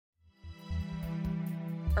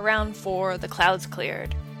Around 4, the clouds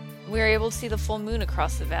cleared. We were able to see the full moon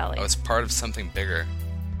across the valley. I was part of something bigger.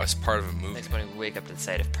 I was part of a movie. Next morning, we wake up to the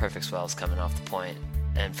sight of perfect swells coming off the point.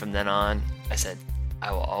 And from then on, I said,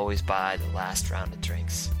 I will always buy the last round of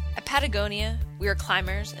drinks. At Patagonia, we are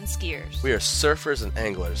climbers and skiers. We are surfers and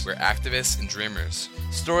anglers. We're activists and dreamers.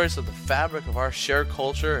 Stories of the fabric of our shared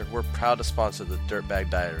culture, and we're proud to sponsor the Dirtbag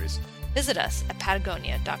Diaries. Visit us at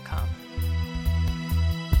patagonia.com.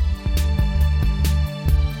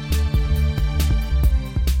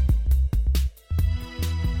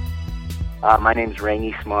 My name's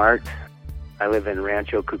Rangi Smart. I live in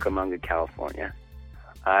Rancho Cucamonga, California.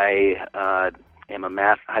 I am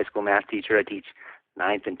a high school math teacher. I teach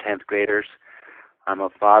 9th and 10th graders. I'm a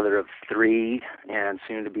father of 3 and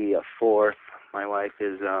soon to be a 4th. My wife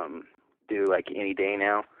is due like any day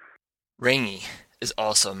now. Rangi is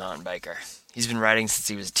also a mountain biker. He's been riding since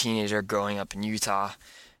he was a teenager growing up in Utah.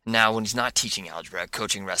 Now, when he's not teaching algebra,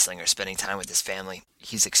 coaching wrestling, or spending time with his family,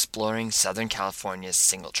 he's exploring Southern California's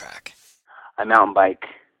single track. I mountain bike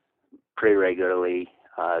pretty regularly,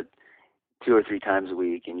 2 or 3 times a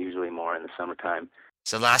week, and usually more in the summertime.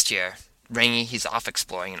 So last year, Rangi, he's off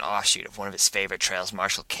exploring an offshoot of one of his favorite trails,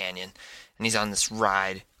 Marshall Canyon, and he's on this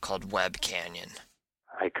ride called Webb Canyon.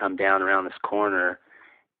 I come down around this corner,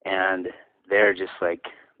 and there, just like,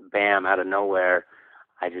 bam, out of nowhere,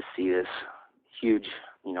 I just see this huge,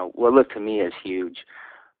 what looked to me as huge,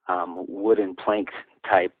 wooden plank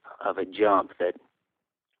type of a jump that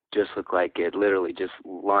just looked like it literally just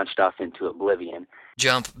launched off into oblivion.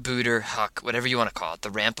 Jump, booter, huck, whatever you want to call it, the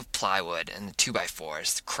ramp of plywood and the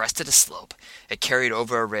 2x4s crested a slope. It carried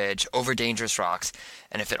over a ridge, over dangerous rocks,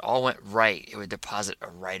 and if it all went right, it would deposit a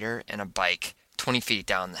rider and a bike 20 feet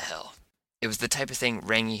down the hill. It was the type of thing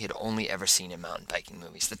Rangi had only ever seen in mountain biking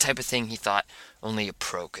movies, the type of thing he thought only a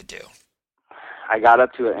pro could do. I got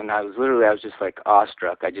up to it, and I was just like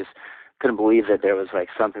awestruck. I just couldn't believe that there was like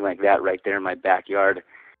something like that right there in my backyard.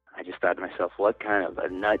 I just thought to myself, what kind of a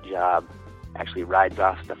nut job actually rides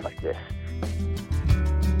off stuff like this?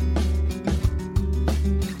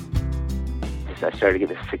 I started to get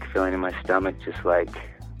this sick feeling in my stomach, just like,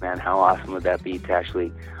 man, how awesome would that be to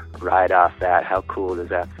actually ride off that? How cool does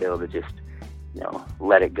that feel to just,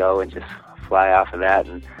 let it go and just fly off of that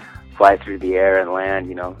and fly through the air and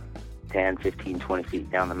land, 10, 15, 20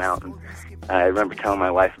 feet down the mountain. I remember telling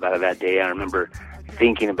my wife about it that day. I remember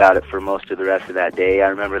thinking about it for most of the rest of that day. I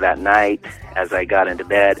remember that night as I got into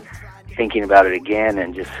bed thinking about it again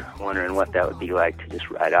and just wondering what that would be like to just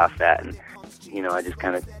ride off that. And, I just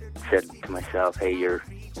kind of said to myself, hey, you're,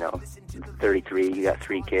 33, you got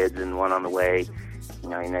 3 kids and 1 on the way. You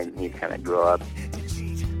need to kind of grow up.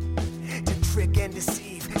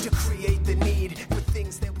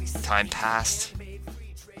 Time passed.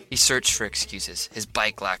 He searched for excuses. His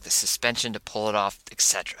bike lacked the suspension to pull it off,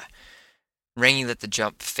 etc. Rangi let the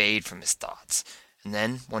jump fade from his thoughts, and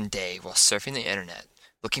then, one day, while surfing the internet,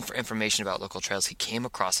 looking for information about local trails, he came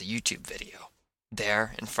across a YouTube video.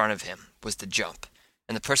 There, in front of him, was the jump,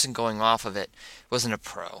 and the person going off of it wasn't a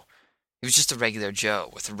pro. He was just a regular Joe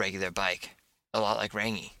with a regular bike, a lot like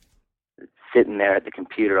Rangi. Sitting there at the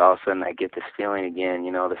computer, all of a sudden I get this feeling again,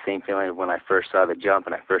 the same feeling of when I first saw the jump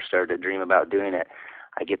and I first started to dream about doing it.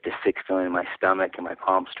 I get this sick feeling in my stomach and my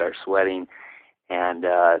palms start sweating, and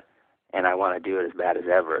I want to do it as bad as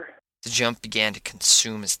ever. The jump began to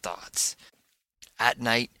consume his thoughts. At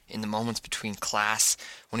night, in the moments between class,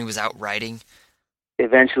 when he was out riding,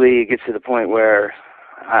 eventually it gets to the point where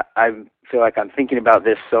I feel like I'm thinking about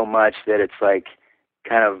this so much that it's like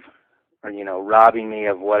kind of, robbing me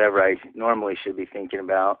of whatever I normally should be thinking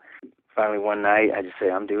about. Finally, one night, I just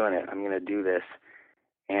say, I'm doing it. I'm going to do this.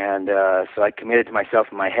 And so I committed to myself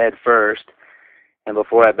in my head first. And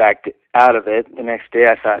before I backed out of it, the next day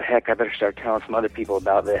I thought, heck, I better start telling some other people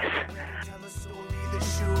about this.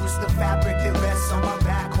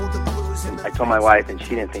 I told my wife, and she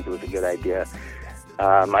didn't think it was a good idea.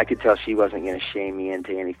 I could tell she wasn't going to shame me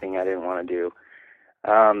into anything I didn't want to do.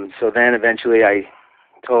 So then eventually I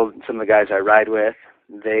told some of the guys I ride with.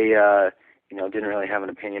 They, didn't really have an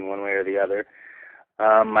opinion one way or the other.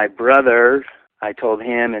 My brother, I told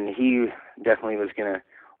him, and he definitely was going to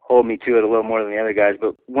hold me to it a little more than the other guys.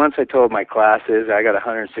 But once I told my classes, I got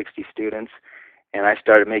 160 students, and I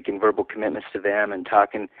started making verbal commitments to them and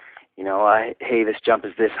talking, hey, this jump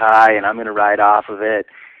is this high, and I'm going to ride off of it.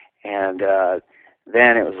 And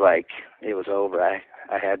then it was like, it was over. I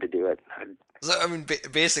had to do it. So,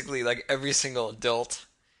 basically, like every single adult,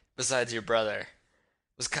 besides your brother,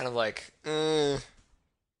 was kind of like,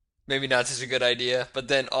 maybe not such a good idea. But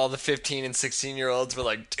then all the 15 and 16-year-olds were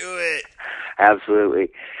like, do it.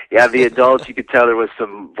 Absolutely. Yeah, the adults, you could tell there was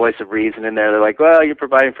some voice of reason in there. They're like, well, you're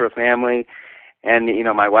providing for a family. And,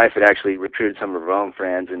 my wife had actually recruited some of her own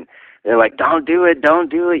friends, and they're like, don't do it.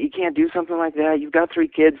 You can't do something like that. You've got 3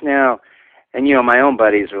 kids now. And, my own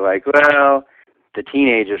buddies were like, well, the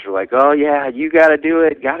teenagers were like, oh, yeah, you got to do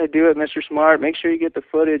it, Mr. Smart. Make sure you get the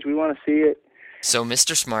footage. We want to see it. So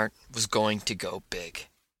Mr. Smart was going to go big.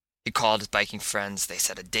 He called his biking friends. They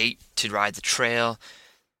set a date to ride the trail.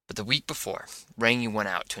 But the week before, Rangi went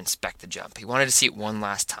out to inspect the jump. He wanted to see it one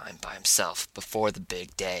last time by himself before the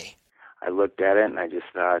big day. I looked at it, and I just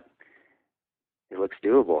thought, it looks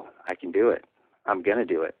doable. I can do it. I'm going to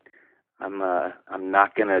do it. I'm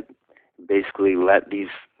not going to basically let these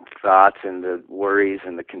thoughts and the worries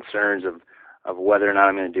and the concerns of whether or not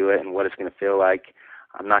I'm going to do it and what it's going to feel like,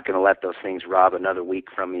 I'm not going to let those things rob another week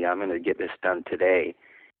from me. I'm going to get this done today.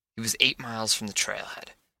 He was 8 miles from the trailhead,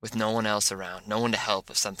 with no one else around, no one to help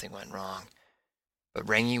if something went wrong. But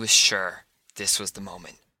Rangi was sure this was the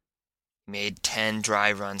moment. He made 10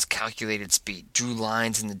 dry runs, calculated speed, drew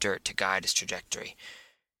lines in the dirt to guide his trajectory.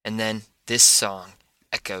 And then this song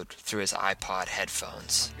echoed through his iPod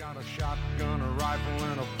headphones. Got a shotgun, a rifle,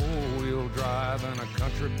 and a four-wheel drive, and a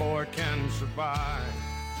country boy can survive.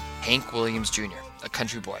 Hank Williams Jr., a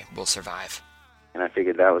country boy, will survive. And I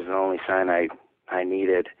figured that was the only sign I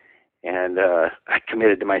needed. And I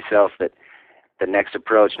committed to myself that the next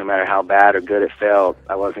approach, no matter how bad or good it felt,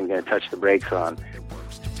 I wasn't going to touch the brakes on.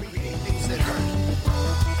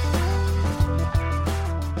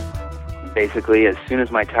 Basically, as soon as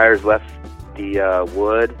my tires left the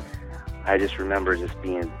wood, I just remember just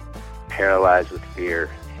being paralyzed with fear.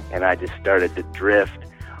 And I just started to drift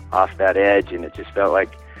off that edge, and it just felt like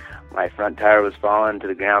my front tire was falling to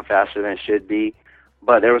the ground faster than it should be.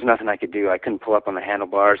 But there was nothing I could do. I couldn't pull up on the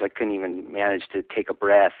handlebars. I couldn't even manage to take a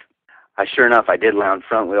breath. Sure enough, I did land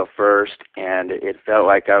front wheel first, and it felt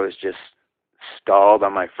like I was just stalled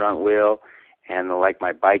on my front wheel, and like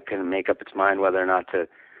my bike couldn't make up its mind whether or not to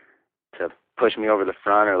push me over the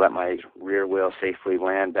front or let my rear wheel safely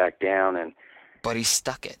land back down. But he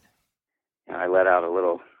stuck it. I let out a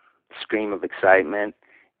little scream of excitement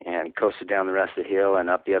and coasted down the rest of the hill and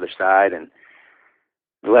up the other side, and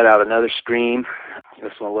let out another scream,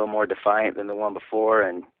 this one a little more defiant than the one before,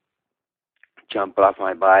 and jumped off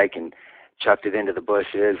my bike and chucked it into the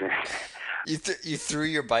bushes. You threw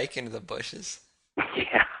your bike into the bushes?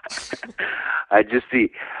 Yeah. I just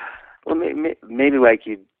see, well, maybe like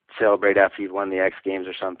you'd celebrate after you'd won the X Games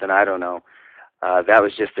or something. I don't know. That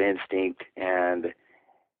was just the instinct, and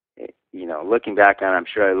looking back on it, I'm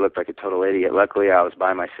sure I looked like a total idiot. Luckily, I was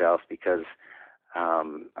by myself because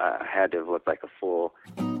I had to have looked like a fool.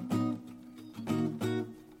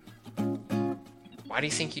 Why do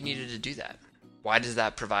you think you needed to do that? Why does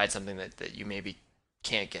that provide something that you maybe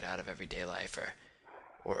can't get out of everyday life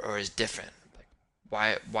or is different?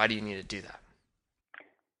 Like, why do you need to do that?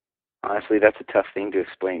 Honestly, that's a tough thing to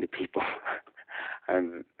explain to people.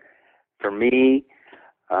 For me,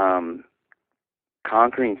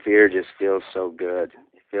 conquering fear just feels so good.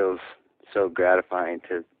 It feels so gratifying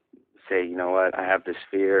to say, you know what, I have this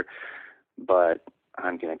fear, but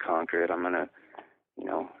I'm going to conquer it. I'm going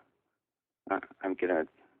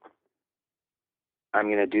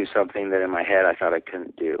to do something that in my head I thought I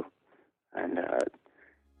couldn't do. And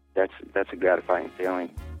that's a gratifying feeling.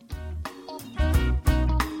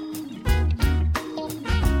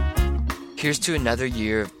 Here's to another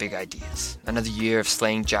year of big ideas, another year of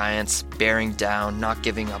slaying giants, bearing down, not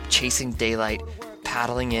giving up, chasing daylight,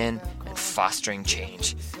 paddling in, and fostering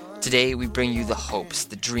change. Today, we bring you the hopes,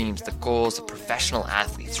 the dreams, the goals of professional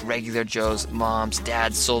athletes, regular Joes, moms,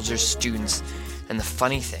 dads, soldiers, students. And the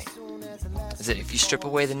funny thing is that if you strip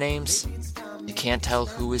away the names, you can't tell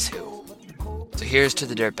who is who. So here's to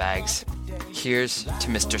the dirtbags. Here's to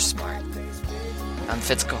Mr. Smart. I'm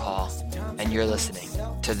Fitzco Hall, and you're listening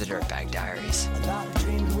to the Dirtbag Diaries.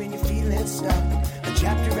 A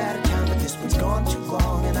chapter at a time, but this one's gone too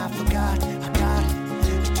long, and I forgot to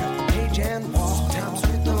turn the page and walk. Times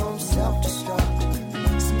rhythm,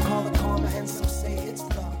 self-destruct. Some call it karma, and some say it's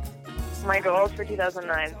luck. My goals for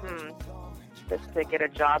 2009, just to get a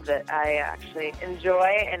job that I actually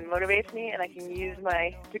enjoy and motivates me, and I can use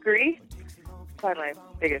my degree. That's probably my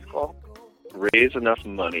biggest goal. Raise enough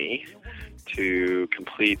money to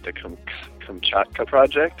complete the Kamchatka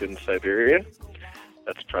project in Siberia.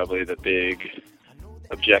 That's probably the big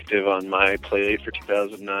objective on my plate for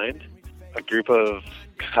 2009. A group of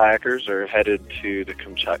kayakers are headed to the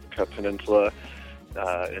Kamchatka Peninsula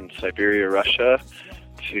in Siberia, Russia,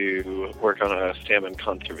 to work on a salmon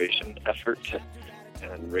conservation effort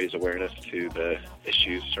and raise awareness to the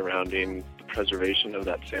issues surrounding the preservation of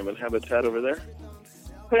that salmon habitat over there.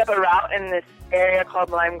 put up a route in this area called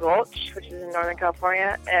Lime Gulch, which is in Northern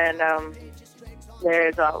California, and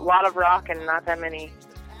there's a lot of rock and not that many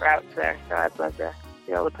routes there. So I'd love to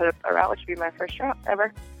be able to put up a route, which would be my first route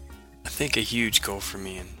ever. I think a huge goal for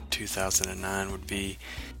me in 2009 would be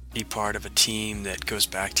part of a team that goes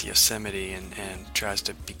back to Yosemite and tries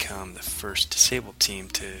to become the first disabled team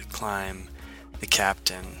to climb the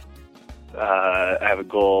Captain. I have a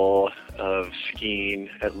goal of skiing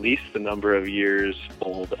at least the number of years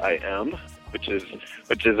old I am, which is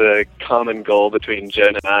a common goal between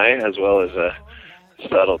Jen and I, as well as a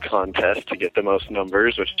subtle contest to get the most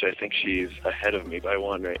numbers, which I think she's ahead of me by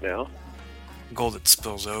one right now. A goal that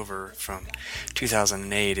spills over from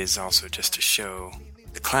 2008 is also just to show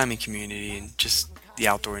the climbing community and just the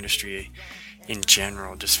outdoor industry in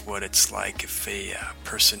general, just what it's like if a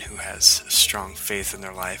person who has a strong faith in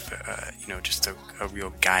their life, just a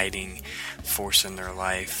real guiding force in their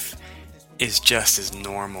life, is just as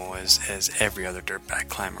normal as every other dirtbag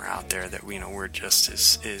climber out there. That we're just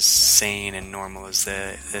as sane and normal as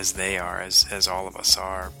they are, as all of us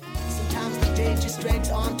are. Sometimes the day just drags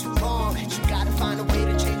on too long. You gotta find a way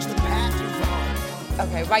to change the path you're on.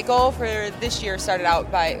 Okay, my goal for this year started out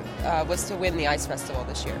was to win the ice festival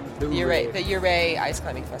this year. The Ouray Ice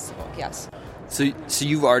Climbing Festival, yes. So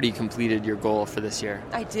you've already completed your goal for this year?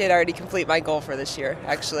 I did already complete my goal for this year,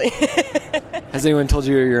 actually. Has anyone told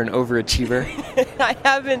you you're an overachiever? I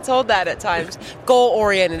have been told that at times.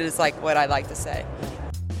 Goal-oriented is like what I like to say.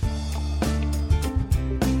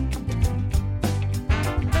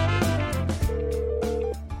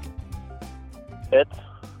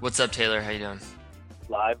 What's up, Taylor? How you doing?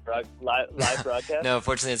 Live broadcast? No,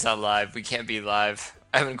 fortunately it's not live. We can't be live.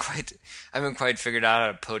 I haven't quite figured out how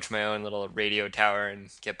to poach my own little radio tower and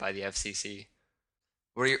get by the FCC.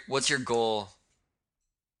 What's your goal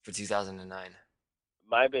for 2009?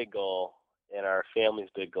 My big goal and our family's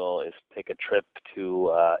big goal is to take a trip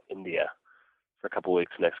to India for a couple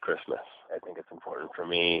weeks next Christmas. I think it's important for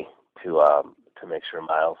me to make sure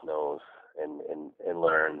Miles knows and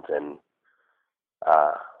learns and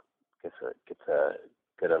gets a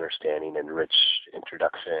good understanding and rich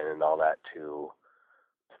introduction and all that to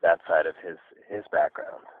that side of his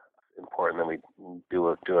background. It's important that we do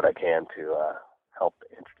what I can to help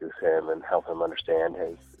introduce him and help him understand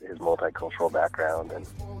his multicultural background. And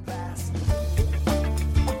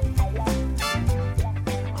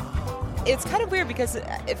it's kind of weird because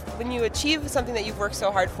when you achieve something that you've worked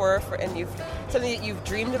so hard for and something that you've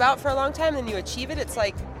dreamed about for a long time, then you achieve it, it's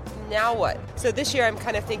like, now what? So this year I'm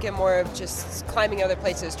kind of thinking more of just climbing other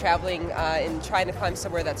places, traveling and trying to climb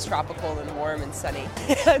somewhere that's tropical and warm and sunny.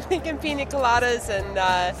 I'm thinking pina coladas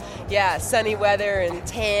and sunny weather and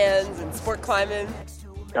tans and sport climbing.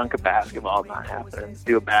 Dunk a basketball, not happening.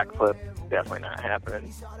 Do a backflip, definitely not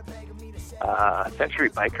happening. Century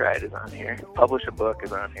bike ride is on here. Publish a book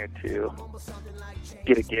is on here too.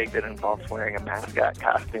 Get a gig that involves wearing a mascot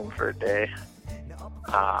costume for a day.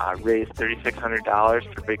 Raise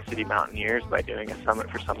 $3,600 for Big City Mountaineers by doing a Summit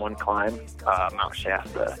for Someone climb, Mount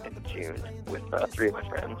Shasta in June with 3 of my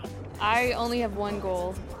friends. I only have one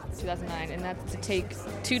goal for 2009, and that's to take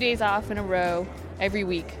 2 days off in a row every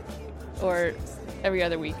week, or every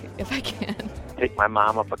other week if I can. Take my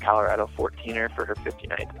mom up a Colorado 14er for her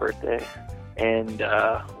 59th birthday, and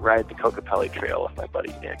ride the Kokopelli Trail with my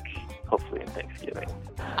buddy Nick, hopefully in Thanksgiving.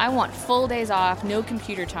 I want full days off, no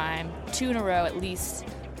computer time, 2 in a row at least.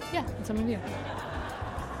 Yeah, that's what I'm going to do.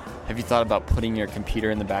 Have you thought about putting your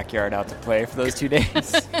computer in the backyard out to play for those 2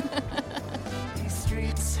 days? These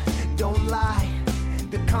streets don't lie.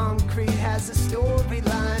 The concrete has a story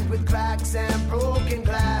lined with cracks and broken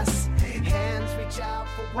glass. Hands reach out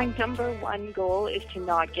for My number one goal is to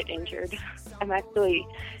not get injured. I'm actually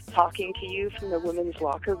talking to you from the women's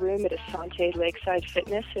locker room at Asante Lakeside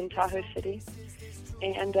Fitness in Tahoe City.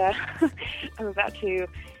 And I'm about to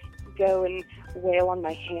go and wail on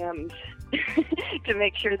my hams to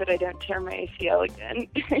make sure that I don't tear my ACL again.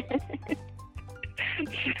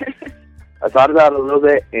 I thought about it a little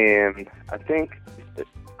bit, and I think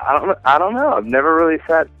I don't know. I've never really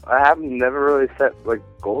set like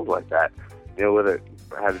goals like that. Whether it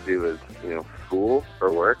had to do with school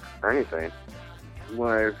or work or anything. When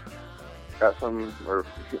I've got something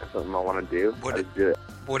I want to do, I just do it.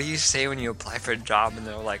 What do you say when you apply for a job and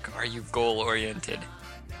they're like, "Are you goal oriented?"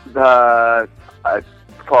 I'd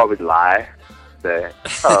probably lie. Say,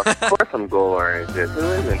 "Oh, of course I'm goal oriented. Who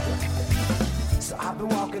isn't?" So I've been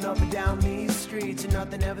walking up and down these streets and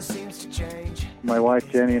nothing ever seems to change. My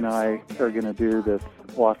wife Jenny and I are going to do this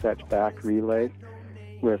Wasatch Back relay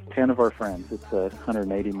with 10 of our friends. It's a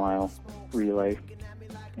 180-mile relay,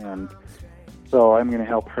 and so I'm going to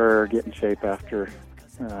help her get in shape after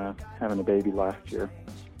having a baby last year.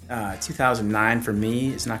 2009 for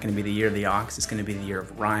me is not going to be the year of the ox. It's going to be the year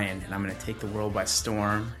of Ryan, and I'm going to take the world by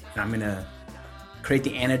storm. And I'm going to create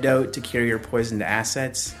the antidote to cure your poisoned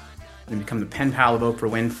assets. I'm going to become the pen pal of Oprah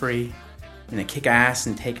Winfrey. I'm going to kick ass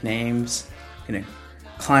and take names. I'm going to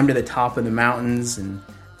climb to the top of the mountains, and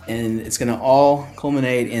it's going to all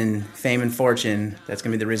culminate in fame and fortune. That's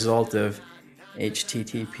going to be the result of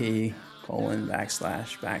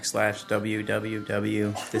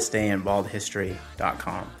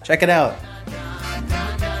http://www.thisdayinbaldhistory.com. Check it out.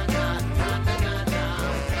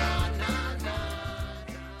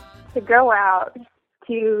 To go out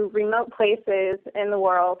to remote places in the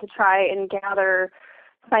world to try and gather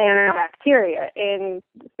cyanobacteria. In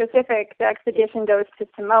specific, the expedition goes to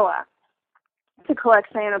Samoa to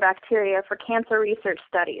collect cyanobacteria for cancer research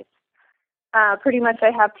studies. Pretty much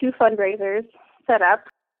I have 2 fundraisers set up.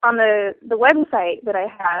 On the website that I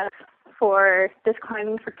have for this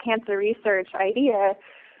Climbing for Cancer research idea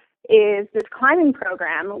is this climbing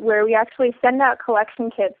program where we actually send out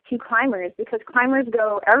collection kits to climbers, because climbers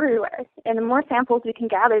go everywhere. And the more samples we can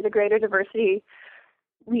gather, the greater diversity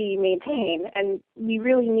we maintain. And we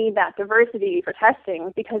really need that diversity for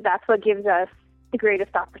testing, because that's what gives us the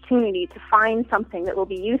greatest opportunity to find something that will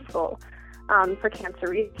be useful for cancer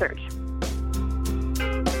research.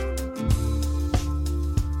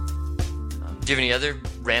 Do you have any other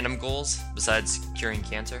random goals besides curing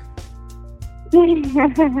cancer?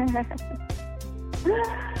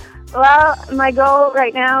 Well, my goal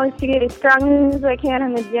right now is to get as strong as I can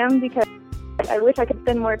in the gym, because I wish I could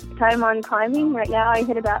spend more time on climbing. Right now I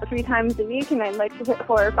hit about 3 times a week, and I'd like to hit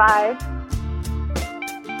 4 or 5.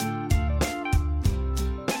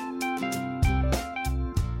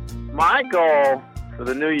 My goal for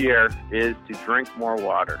the new year is to drink more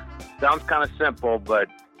water. Sounds kind of simple, but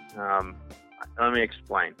let me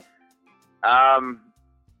explain.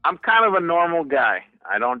 I'm kind of a normal guy.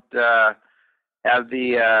 I don't have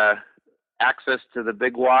the access to the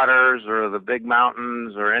big waters or the big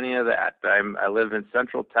mountains or any of that. I live in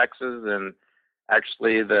central Texas, and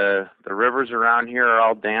actually the rivers around here are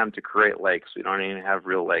all dammed to create lakes. We don't even have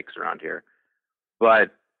real lakes around here. But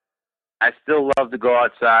I still love to go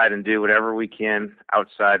outside and do whatever we can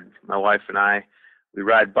outside. My wife and I, we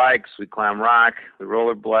ride bikes, we climb rock, we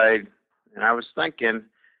rollerblade. And I was thinking,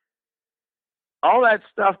 all that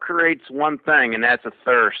stuff creates one thing, and that's a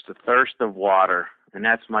thirst of water. And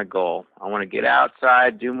that's my goal. I want to get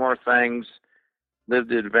outside, do more things, live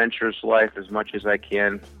the adventurous life as much as I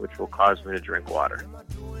can, which will cause me to drink water.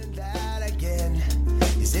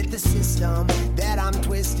 Is it the system that I'm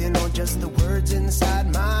twisting, or just the words inside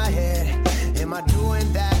my head? Am I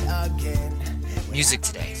doing that again? Music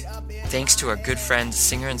today. Thanks to our good friend,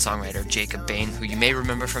 singer and songwriter Jacob Bain, who you may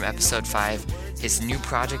remember from episode 5. His new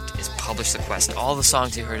project is Publish the Quest. All the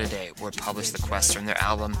songs you heard today were Publish the Quest from their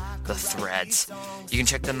album, The Threads. You can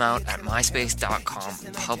check them out at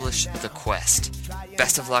myspace.com, Publish the Quest.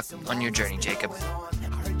 Best of luck on your journey, Jacob.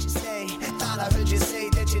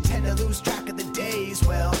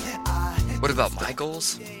 What about my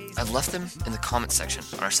goals? I've left them in the comments section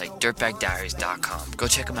on our site, dirtbagdiaries.com. Go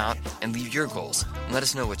check them out and leave your goals and let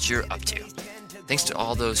us know what you're up to. Thanks to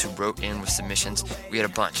all those who wrote in with submissions. We had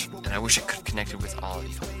a bunch, and I wish I could have connected with all of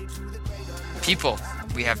you. People,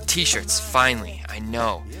 we have t-shirts, finally, I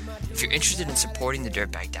know. If you're interested in supporting the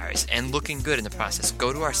Dirtbag Diaries and looking good in the process,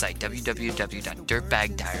 go to our site,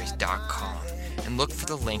 www.dirtbagdiaries.com, and look for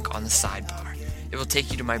the link on the sidebar. It will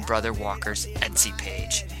take you to my brother Walker's Etsy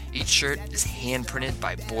page. Each shirt is hand-printed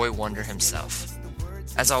by Boy Wonder himself.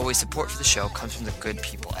 As always, support for the show comes from the good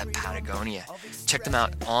people at Patagonia. Check them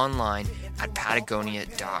out online at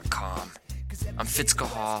patagonia.com. I'm Fitz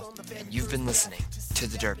Cahal, and you've been listening to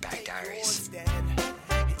the Dirtbag Diaries.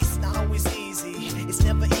 It's not always easy, it's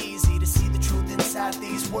never easy to see the truth inside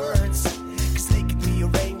these words, cause they can be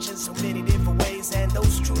arranged in so many different ways, and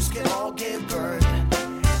those truths can all get burned.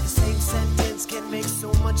 The same sentence can make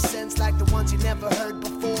so much sense, like the ones you never heard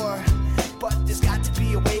before, but there's got to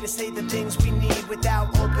be a way to say the things we need without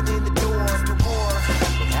opening the door to war.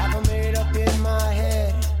 What have I made up in my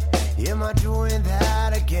head? Am I doing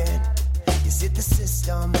that again? Is it the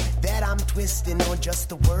system that I'm twisting, or just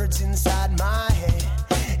the words inside my head?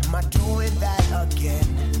 Am I doing that again?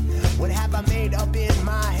 What have I made up in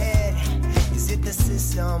my head? Is it the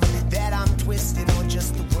system that I'm twisting, or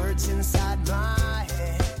just the words inside my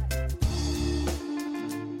head?